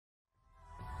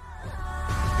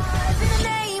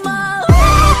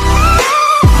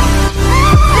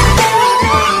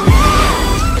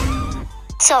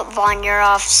What's up, Von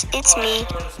Neuroffs? It's me,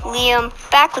 Liam,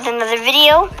 back with another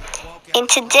video. And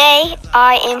today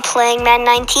I am playing Madden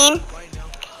 19.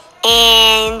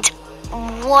 And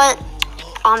what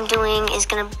I'm doing is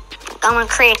I'm gonna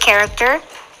create a character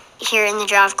here in the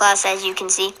draft class, as you can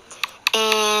see.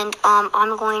 And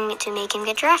I'm going to make him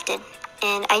get drafted.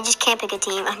 And I just can't pick a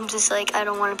team. I'm just like, I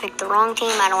don't want to pick the wrong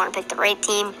team. I don't want to pick the right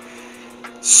team.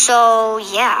 So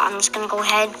yeah, I'm just gonna go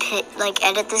ahead,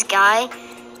 edit this guy,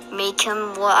 make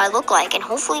him what I look like, and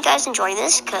hopefully you guys enjoy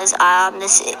this, because I'm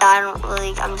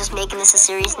just making this a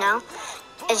series now.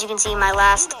 As you can see in my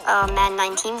last Madden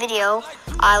 19 video,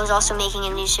 I was also making a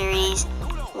new series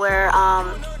where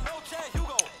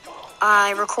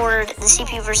I recorded the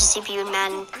CPU versus CPU in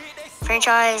Madden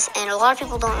franchise, and a lot of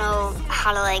people don't know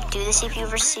how to do the CPU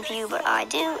versus CPU, but I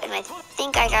do, and I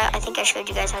think I showed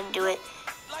you guys how to do it.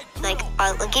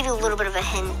 I'll give you a little bit of a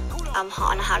hint on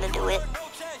how to do it.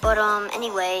 But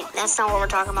anyway, that's not what we're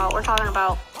talking about. We're talking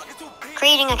about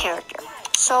creating a character.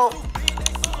 So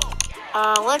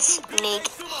let's make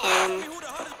him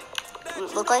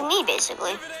look like me,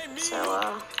 basically. So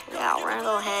yeah, we're gonna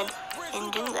go ahead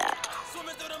and do that.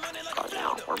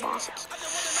 Because we're bosses.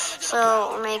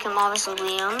 So we'll make him obviously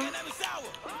Liam,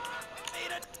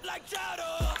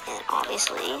 and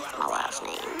obviously my last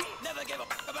name.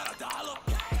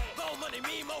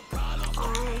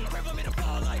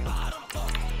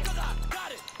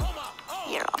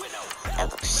 You're off. That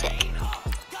looks sick.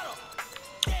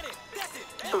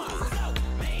 Boom.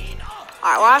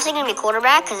 Alright, we're obviously going to be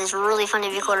quarterback, because it's really fun to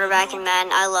be quarterback in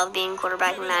Madden. I love being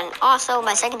quarterback in Madden. Also,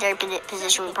 my secondary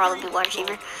position would probably be wide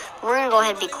receiver. We're going to go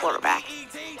ahead and be quarterback.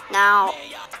 Now,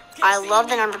 I love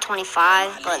the number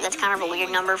 25, but that's kind of a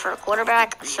weird number for a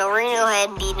quarterback. So we're going to go ahead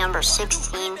and be number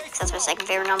 16, because that's my second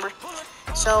favorite number.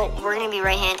 So we're going to be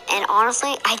right hand. And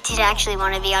honestly, I did actually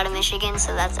want to be out of Michigan,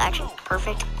 so that's actually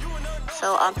perfect.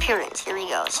 So appearance, here we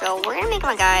go. So we're going to make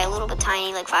my guy a little bit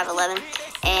tiny, like 5'11",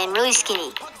 and really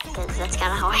skinny, because that's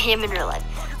kind of how I am in real life.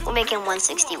 We'll make him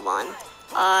 161.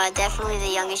 Definitely the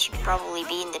youngest you could probably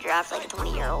be in the draft, like a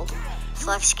 20-year-old.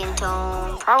 Select skin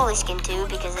tone, probably skin 2,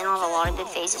 because they don't have a lot of good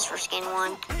faces for skin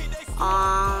 1.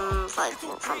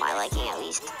 For my liking at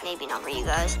least, maybe not for you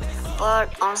guys.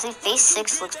 But honestly, face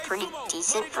 6 looks pretty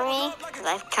decent for me, because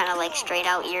I have kind of straight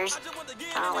out ears.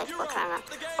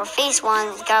 Or face 1,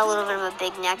 it's got a little bit of a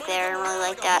big neck there, I don't really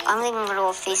like that. I'm thinking I'm gonna go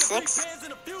with face 6.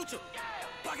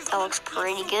 That looks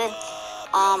pretty good.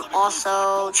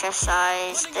 Also, chest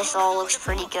size, this all looks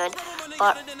pretty good.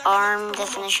 But arm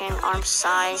definition, arm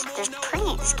size, this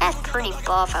guy's pretty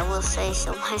buff, I will say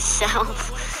so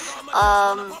myself.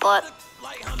 But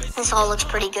this all looks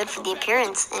pretty good for the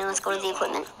appearance. And let's go to the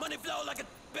equipment.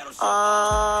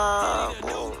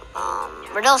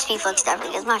 Riddell's Speedflex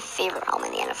definitely is my favorite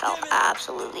helmet in the NFL,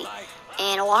 absolutely.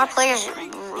 And a lot of players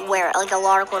wear it, a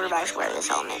lot of quarterbacks wear this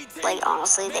helmet.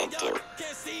 Honestly, they do.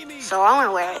 So I want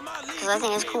to wear it, because I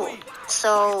think it's cool.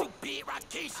 So,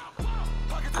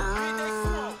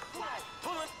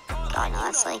 God, no,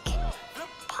 that's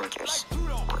punters.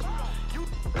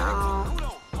 No.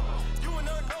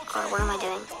 God, what am I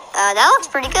doing? That looks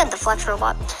pretty good, the flex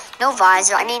robot. No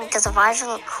visor. I mean, does a visor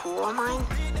look cool on mine?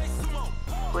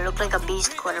 We look like a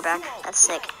beast quarterback. That's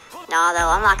sick. No, though,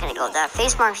 I'm not gonna go with that.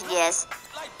 Face marks, yes.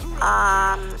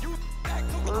 I'm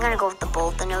gonna go with the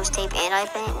bolt, the nose tape, and eye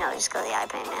paint. No, just go with the eye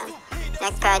paint, man.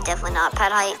 Neck pad, definitely not.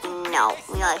 Pad height, no.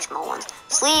 We like small ones.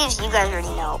 Sleeves, you guys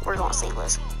already know. We're going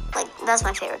sleeveless. That's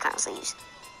my favorite kind of sleeves.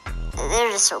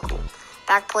 They're just so cool.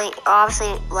 Back plate,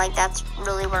 obviously, that's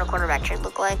really what a quarterback should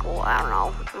look like. Well, I don't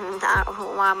know.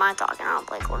 Why am I talking? I don't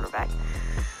play quarterback.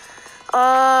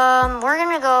 We're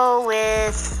gonna go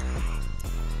with,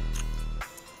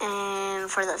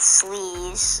 for the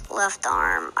sleeves, left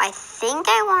arm, I think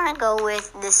I want to go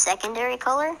with the secondary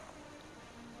color.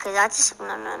 Because I just,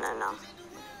 no.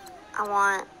 I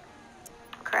want,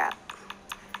 crap.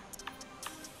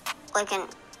 An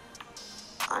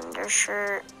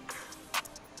undershirt.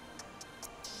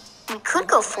 We could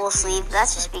go full sleeve, but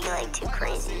that's just being too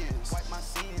crazy.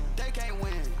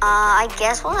 I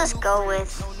guess we'll just go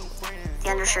with the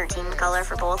undershirt team color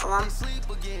for both of them,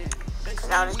 because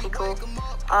that would just be cool.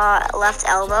 Left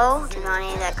elbow, do not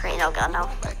need that crazy. Oh god, no,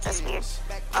 that's weird.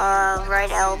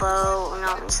 Right elbow,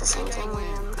 no, it's the same thing.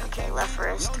 Okay, left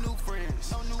wrist,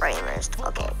 right wrist.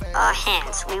 Okay,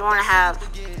 hands. We want to have.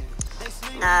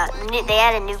 They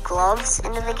added new gloves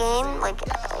into the game,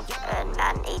 in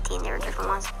Madden 18. There were different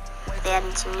ones. They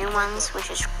added some new ones, which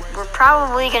we're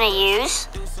probably gonna use.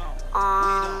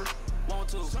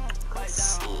 Let's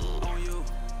see.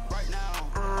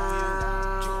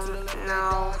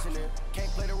 No.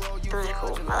 Those are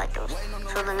cool. I like like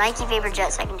those. So the Nike Vapor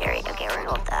Jet secondary. Okay, we're gonna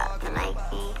go with that. The Nike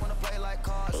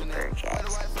Vapor Jet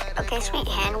secondary. Okay, sweet.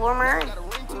 Hand warmer.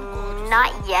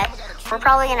 Not yet. We're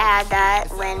probably gonna add that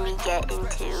when we get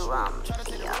into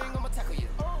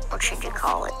what should you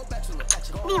call it?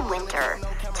 Maybe winter.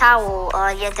 Towel.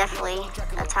 Yeah, definitely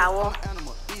a towel.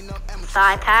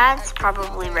 Thigh pads,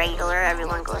 probably regular.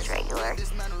 Everyone goes regular.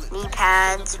 Knee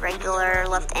pads, regular.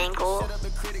 Left ankle.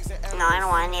 No, I don't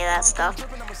want any of that stuff.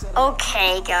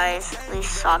 Okay, guys, we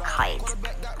suck height.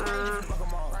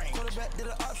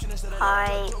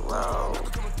 High, low.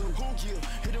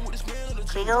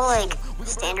 Can we go like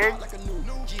standard?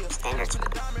 Standard's fine.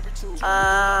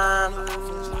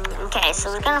 Okay,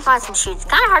 so we're gonna find some shoes. It's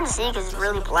kind of hard to see because it's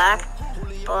really black,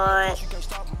 but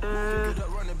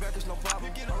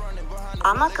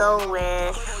I'm gonna go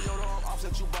with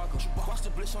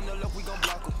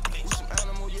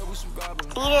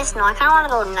Adidas. No, I kind of want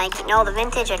to go Nike. No, the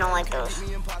vintage, I don't like those.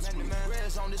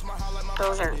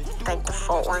 Those are like the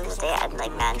default ones that they had in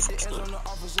like Madden 16.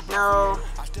 No.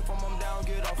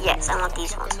 Yes, I want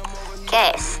these ones.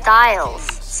 Okay, styles.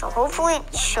 So hopefully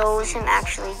it shows him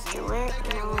actually do it.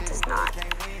 No, it does not.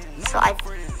 So I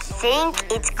think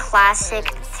it's classic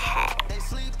 10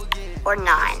 or 9.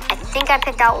 I think I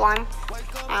picked out one.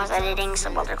 I was editing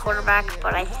some other quarterback,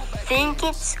 but I think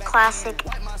it's classic.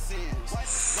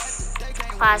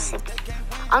 I'm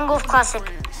gonna go with classic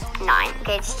 9.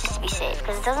 Okay, just to be safe,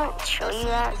 because it doesn't show you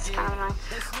that. It's kind of annoying.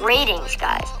 Ratings,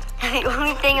 guys. The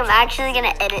only thing I'm actually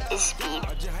gonna edit is speed.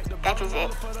 That is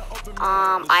it.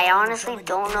 I honestly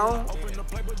don't know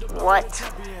what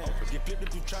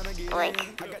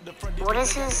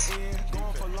is his?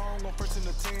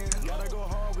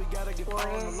 What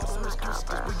is? Oh my god,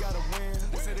 bro.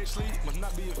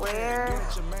 Where?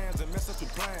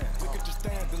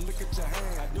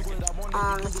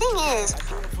 The thing is,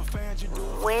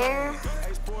 where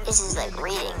is his like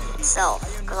rating itself?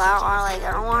 Because I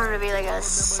don't want her to be like a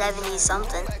 70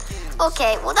 something.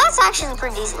 Okay, well that's actually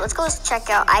pretty decent. Let's go check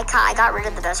out. I got rid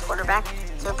of the best quarterback,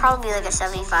 so it'll probably be like a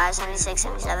 75, 76,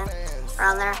 77,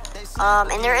 around there.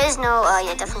 And there is no,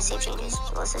 yeah, definitely save changes.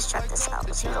 So let's just check this out.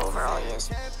 Let's see what overall he is.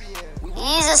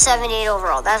 He's a 78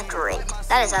 overall. That's great.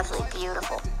 That is absolutely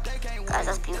beautiful. Guys,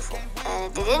 that's beautiful.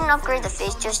 And they didn't upgrade the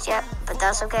face just yet, but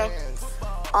that's okay.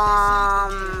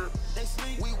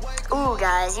 Ooh,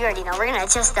 guys, you already know. We're gonna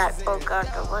adjust that. Oh god,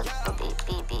 what? Oh, beep.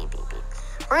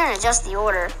 We're gonna adjust the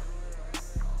order.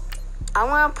 I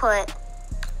want to put,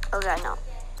 oh god, no,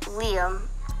 Liam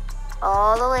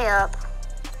all the way up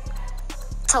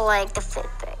to like the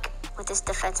 5th pick with this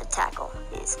defensive tackle.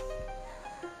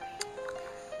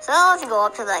 So if you go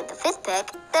up to like the 5th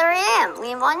pick, there I am,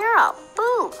 Liam Von Euro.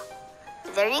 Boom.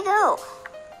 There you go.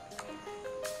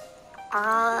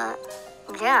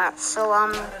 Yeah, so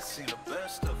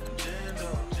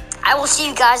I will see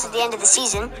you guys at the end of the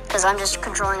season, because I'm just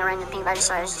controlling a random team. I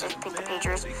decided to pick the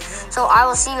Patriots. So I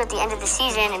will see you at the end of the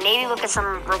season, and maybe look at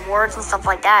some rewards and stuff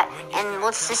like that, and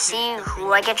let's just see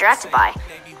who I get drafted by.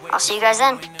 I'll see you guys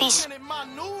then. Peace.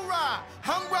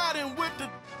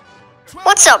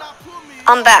 What's up?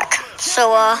 I'm back.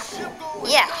 So,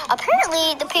 yeah,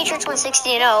 apparently the Patriots went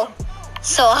 60-0,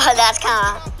 so that's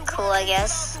kind of cool, I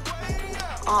guess.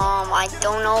 I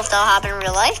don't know if that'll happen in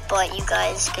real life, but you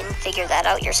guys can figure that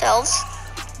out yourselves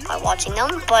by watching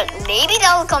them. But maybe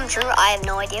that'll come true. I have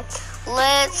no idea.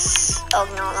 Oh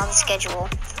no, not the schedule.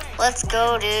 Let's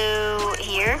go to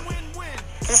here,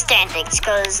 the standings,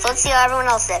 because let's see how everyone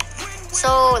else did.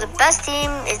 So the best team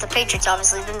is the Patriots,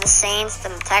 obviously. Then the Saints,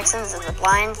 then the Texans, then the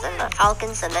Lions, then the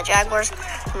Falcons, then the Jaguars,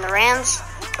 then the Rams,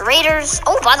 the Raiders.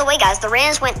 Oh, by the way, guys, the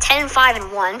Rams went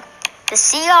 10-5-1. The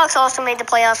Seahawks also made the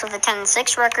playoffs with a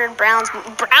 10-6 record. Browns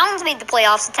made the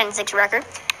playoffs with a 10-6 record.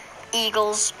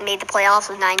 Eagles made the playoffs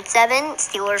with 9-7.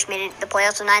 Steelers made the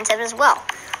playoffs with 9-7 as well.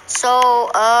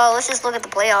 So let's just look at the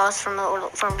playoffs from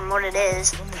what it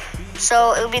is.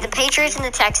 So it would be the Patriots and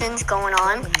the Texans going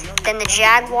on. Then the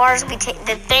Jaguars will be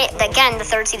again the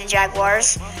third seeded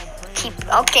Jaguars.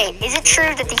 Okay, is it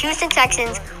true that the Houston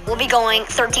Texans will be going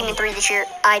 13-3 this year?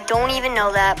 I don't even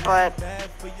know that, but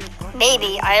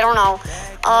maybe, I don't know.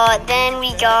 Then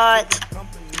we got,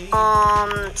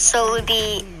 so it would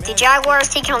be the Jaguars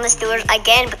taking on the Steelers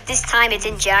again, but this time it's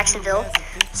in Jacksonville.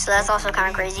 So that's also kind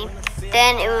of crazy.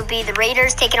 Then it would be the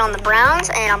Raiders taking on the Browns,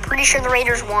 and I'm pretty sure the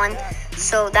Raiders won.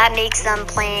 So that makes them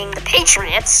playing the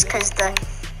Patriots, because the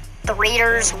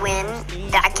Raiders win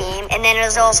that game. And then it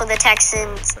was also the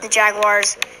Texans, the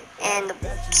Jaguars, and the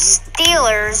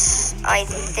Steelers, I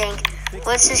think.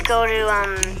 Let's just go to,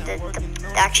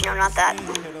 actually, no, not that.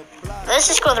 Let's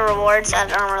just go to the rewards. I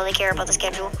don't really care about the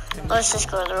schedule. Let's just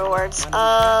go to the rewards.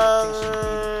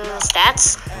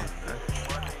 Stats.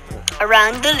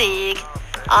 around the league.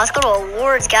 Let's go to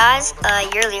awards, guys.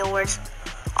 Yearly awards,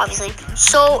 obviously.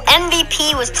 So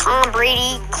MVP was Tom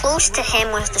Brady. Close to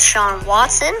him was Deshaun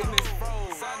Watson.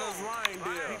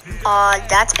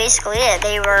 That's basically it.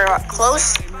 They were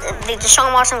close.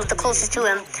 Deshaun Watson was the closest to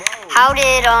him. How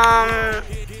did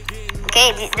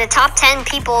Okay, the top 10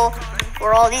 people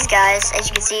were all these guys. As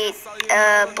you can see,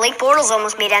 Blake Bortles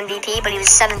almost made MVP, but he was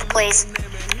 7th place.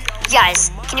 Guys,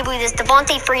 can you believe this?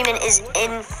 Devontae Freeman is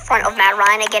in front of Matt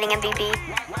Ryan at getting MVP.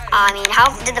 I mean,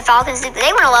 how did the Falcons do?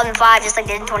 They went 11-5 just like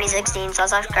they did in 2016, so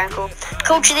that's actually kind of cool.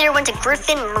 Coach of the year went to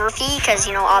Griffin Murphy because,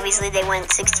 you know, obviously they went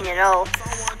 16-0.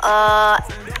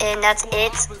 And that's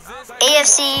it.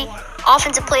 AFC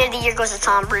Offensive Player of the Year goes to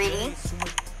Tom Brady.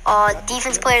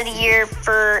 Defensive Player of the Year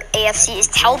for AFC is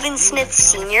Talvin Smith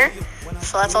Sr.,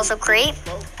 so that's also great.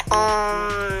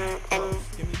 And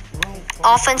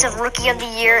Offensive Rookie of the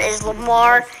Year is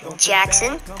Lamar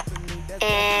Jackson.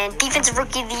 And Defensive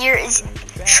Rookie of the Year is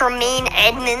Tremaine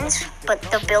Edmonds, but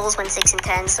the Bills went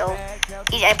 6-10, so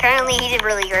apparently he did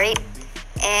really great.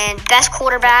 And Best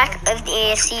Quarterback of the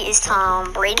AFC is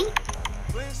Tom Brady.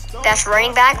 Best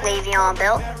Running Back, Le'Veon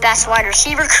Bell. Best Wide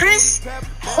Receiver, Chris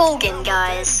Hogan,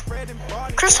 guys.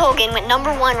 Chris Hogan went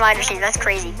 #1 wide receiver. That's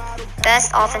crazy.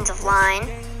 Best Offensive Line,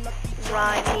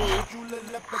 Rodney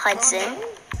Hudson.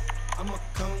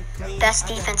 Best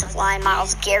Defensive Line,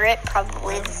 Myles Garrett,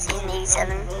 probably the season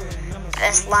 87.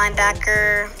 Best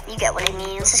Linebacker, you get what I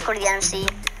mean. Let's just go to the NFC.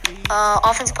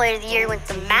 Offensive Player of the Year went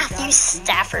to Matthew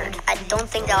Stafford. I don't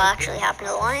think that'll actually happen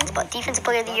to the Lions, but Defensive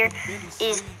Player of the Year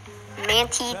is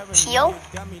Manti Te'o.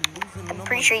 I'm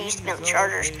pretty sure he used to be on the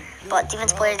Chargers, but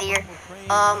Defensive Player of the Year.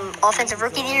 Offensive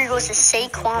Rookie of the Year goes to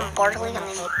Saquon Barkley on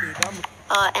the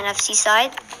NFC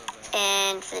side.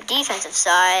 And for the defensive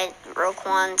side,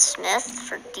 Roquan Smith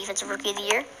for Defensive Rookie of the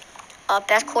Year.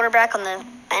 Best quarterback on the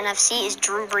NFC is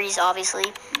Drew Brees,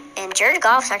 obviously. And Jared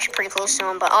Goff's actually pretty close to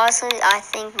him. But honestly, I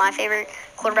think my favorite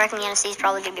quarterback in the NFC is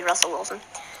probably going to be Russell Wilson.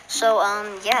 So,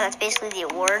 yeah, that's basically the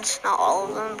awards. Not all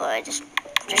of them, but I just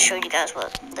showed you guys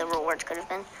what the rewards could have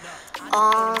been.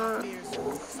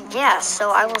 Yeah,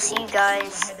 so I will see you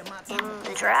guys in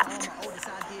the draft.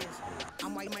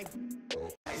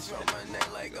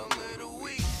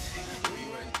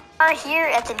 Are here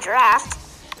at the draft.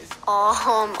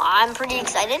 I'm pretty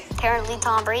excited. Apparently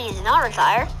Tom Brady did not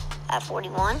retire at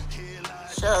 41,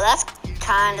 so that's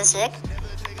kind of sick.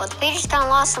 But the Patriots kind of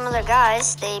lost some of their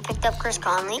guys. They picked up Chris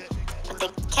Conley, but they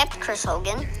kept Chris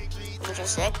Hogan, which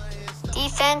is sick.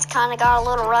 Defense kind of got a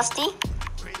little rusty.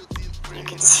 You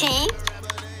can see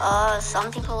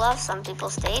some people left, some people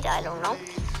stayed. I don't know,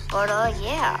 but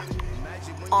yeah.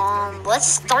 Let's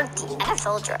start the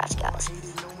NFL draft, guys.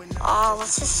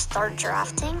 Let's just start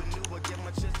drafting.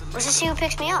 Let's just see who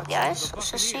picks me up, guys.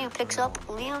 Let's just see who picks up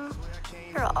Liam.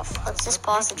 You're off. Let's just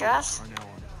pause the draft.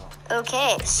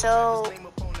 Okay, so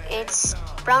it's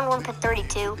round 1, pick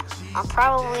 32. I'm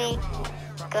probably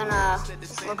gonna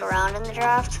just look around in the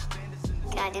draft.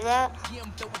 Can I do that?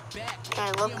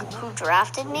 Can I look who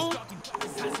drafted me?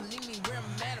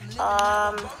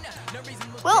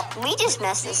 Well, we just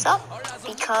messed this up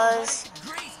because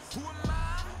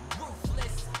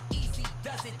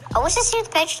let's just see what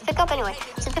the Patriots pick up anyway.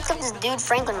 So it picks up this dude,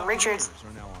 Franklin Richards.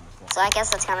 So I guess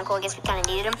that's kind of cool. I guess we kind of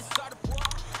needed him.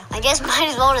 I guess might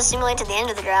as well just simulate to the end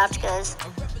of the draft because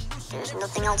there's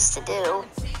nothing else to do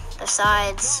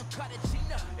besides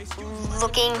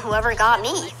looking whoever got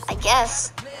me, I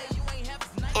guess.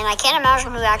 And I can't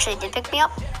imagine who actually did pick me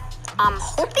up. I'm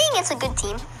hoping it's a good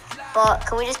team. But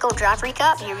can we just go draft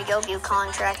recap? Here we go, view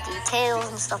contract details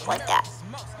and stuff like that.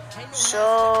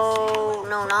 So,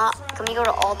 no, not. Can we go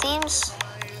to all teams?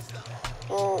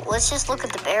 Well, let's just look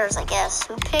at the Bears, I guess.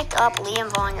 Who picked up Liam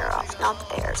Von Yuroff? Not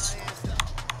the Bears.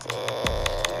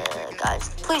 Guys,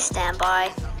 please stand by.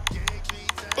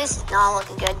 This is not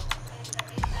looking good.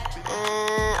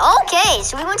 Okay,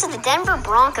 so we went to the Denver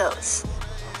Broncos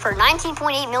for a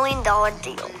 $19.8 million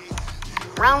deal.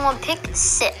 Round 1, pick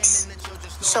 6.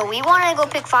 So we wanted to go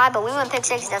pick 5, but we went pick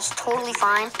 6. That's totally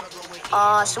fine.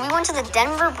 So we went to the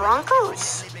Denver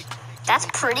Broncos. That's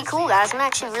pretty cool, guys. I'm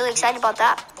actually really excited about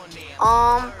that.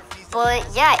 But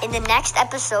yeah, in the next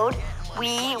episode,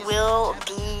 we will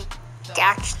be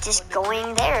just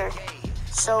going there.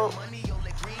 So,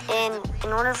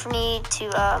 in order for me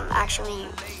to actually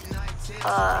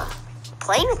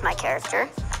play with my character,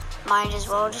 might as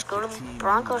well just go to the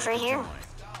Broncos right here.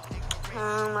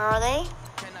 Where are they?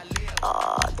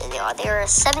 They're a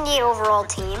 78 overall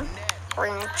team. We're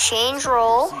gonna change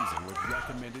role.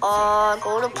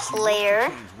 Go to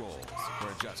player.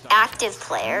 Active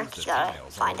player. You gotta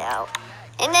find out.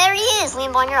 And there he is,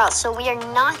 Liam Von Yuroff. So we are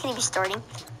not gonna be starting.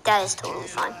 That is totally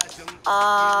fine.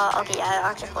 Okay, yeah,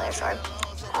 active player, sorry.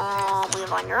 We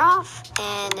have on your off,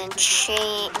 and then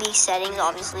change these settings,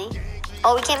 obviously.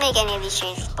 Oh, we can't make any of these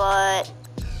changes, but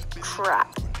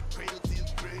crap.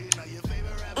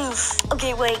 Oof.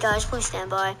 Okay, wait, guys, please stand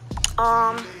by.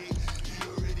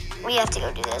 We have to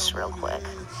go do this real quick.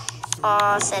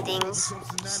 Settings,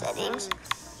 league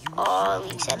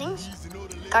settings.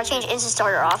 Gotta change instant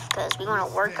starter off because we want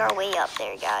to work our way up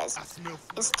there, guys.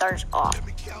 Instant starter's off.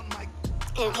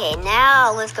 Okay,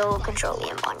 now let's go control the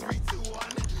environment.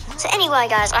 So anyway,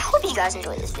 guys, I hope you guys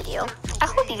enjoyed this video. I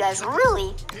hope you guys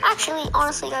really, actually,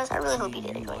 honestly, guys, I really hope you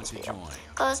did enjoy this video.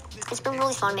 Because it's been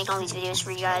really fun making all these videos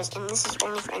for you guys, and this is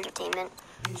only for entertainment.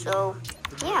 So,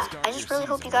 yeah, I just really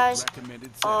hope you guys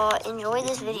enjoy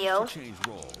this video.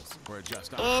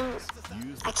 And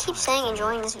I keep saying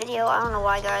enjoying this video. I don't know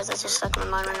why, guys. That's just stuck in my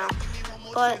mind right now.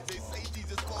 But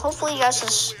hopefully you guys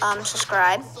just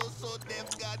subscribe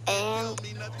and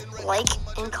like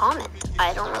and comment.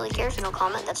 I don't really care if you don't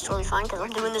comment. That's totally fine because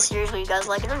I'm doing this series whether you guys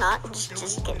like it or not.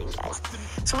 Just kidding, guys.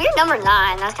 So we're number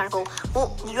 9. That's kind of cool.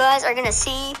 Well, you guys are going to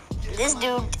see this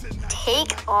dude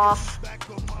take off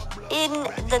in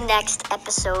the next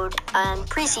episode,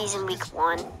 preseason week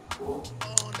 1.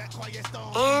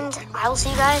 And I will see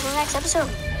you guys in the next episode.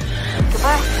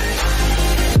 Goodbye.